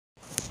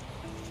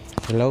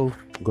Hello,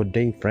 good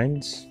day,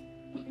 friends.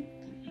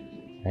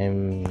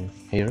 I'm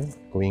here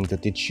going to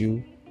teach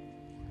you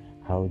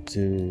how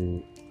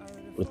to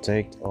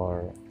protect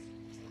or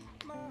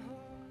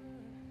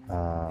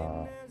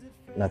uh,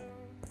 not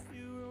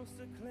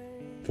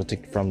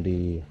protect from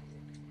the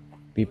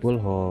people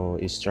who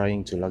is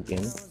trying to log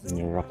in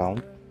your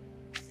account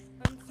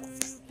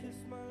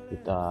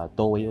with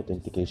two-way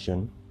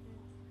authentication,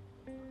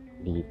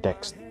 the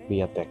text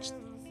via text.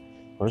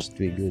 First,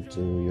 we go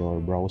to your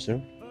browser.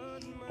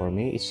 For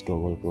me, it's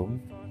Google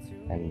Chrome,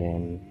 and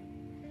then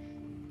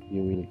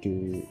you will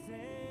go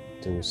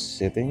to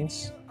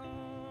settings.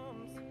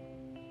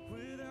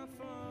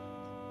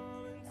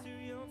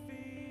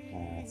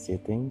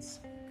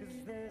 Settings,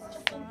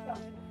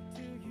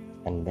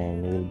 and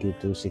then you will go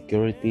to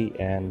security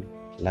and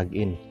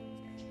login.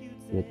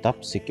 You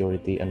tap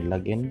security and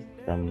login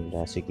from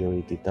the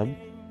security tab.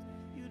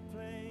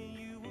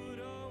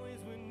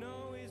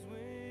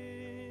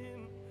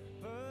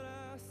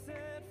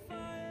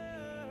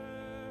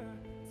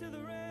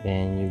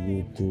 Then you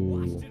go to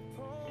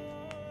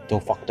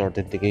two-factor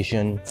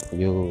authentication.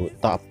 You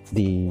tap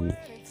the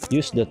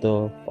use the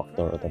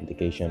two-factor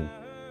authentication.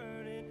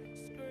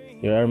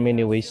 There are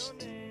many ways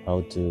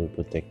how to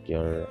protect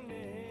your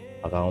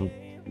account,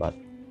 but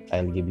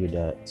I'll give you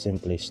the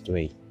simplest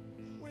way.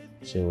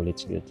 So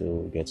let's go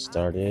to get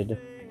started.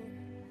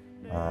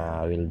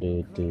 I will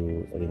do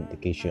to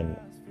authentication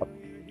app.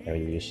 I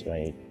will use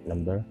my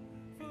number.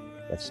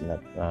 That's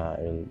not. I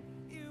will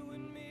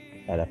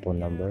add a phone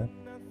number.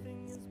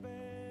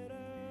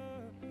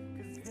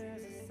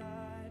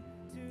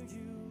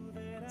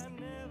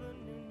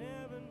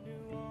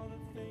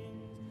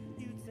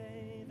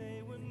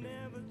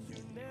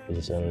 It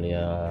is only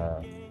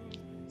a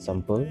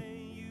sample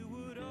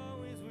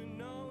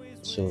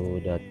so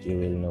that you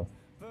will know.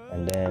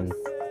 And then,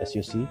 as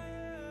you see,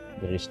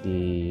 there is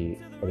the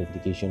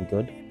authentication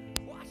code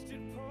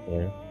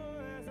here.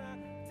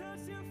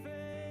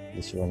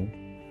 This one.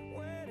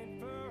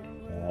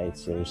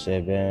 It's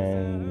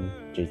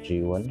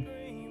 07331.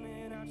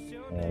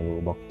 I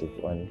go back to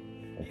one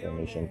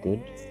confirmation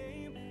code.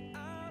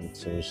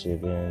 It's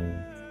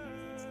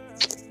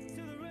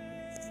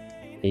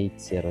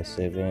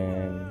 07807,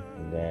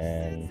 and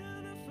then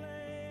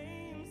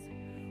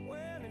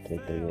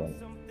 331.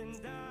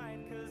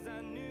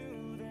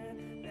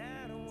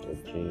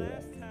 331.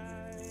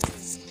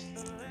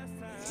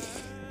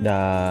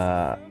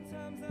 The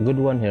good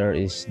one here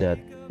is that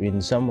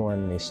when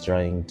someone is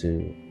trying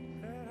to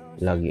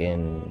log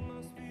in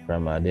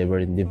from a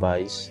different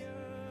device,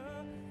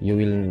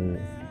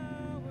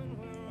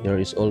 there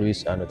is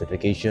always a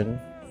notification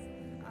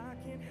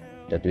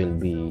that will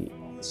be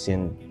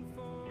sent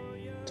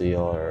to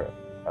your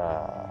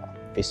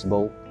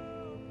Facebook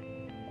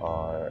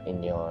or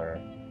in your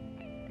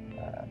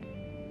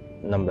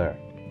number.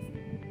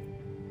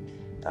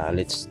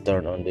 Let's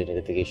turn on the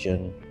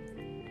notification.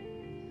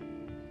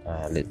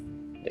 Let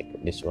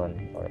take this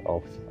one or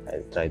off.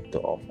 I'll try to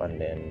off and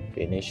then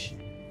finish.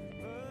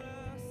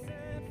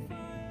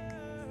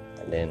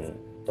 And then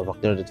the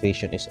factor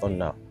notification is on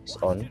now. It's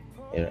on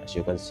here, as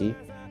you can see.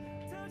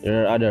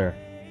 There are other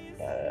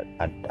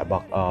add a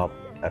backup,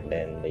 and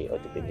then the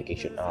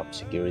authentication app,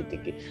 security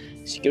key.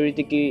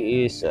 Security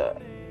key is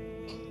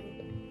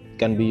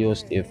can be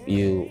used if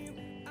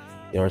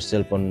your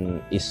cell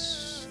phone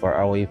is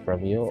far away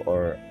from you,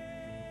 or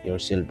your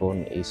cell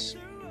phone is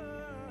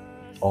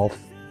off,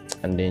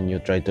 and then you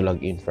try to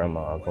log in from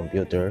a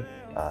computer,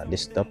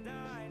 desktop.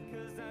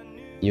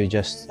 You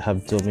just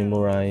have to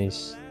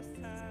memorize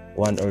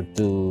one or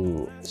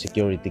two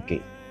security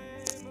key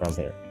from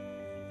here.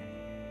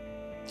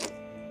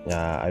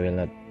 I will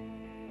not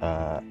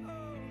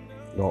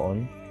go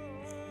on.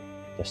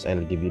 Just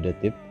I'll give you the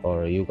tip,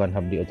 or you can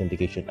have the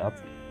authentication app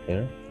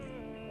here,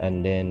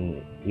 and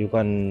then you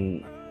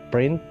can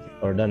print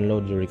or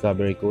download the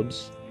recovery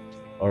codes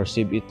or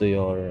save it to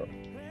your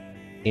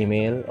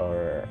email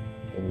or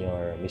in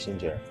your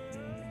messenger.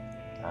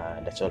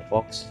 That's all,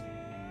 folks,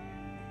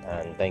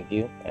 and thank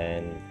you,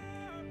 and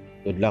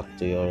good luck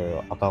to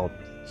your account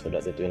so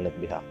that it will not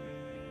be hacked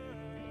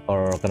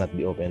or cannot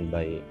be opened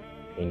by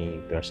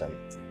any person.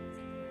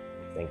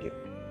 Thank you.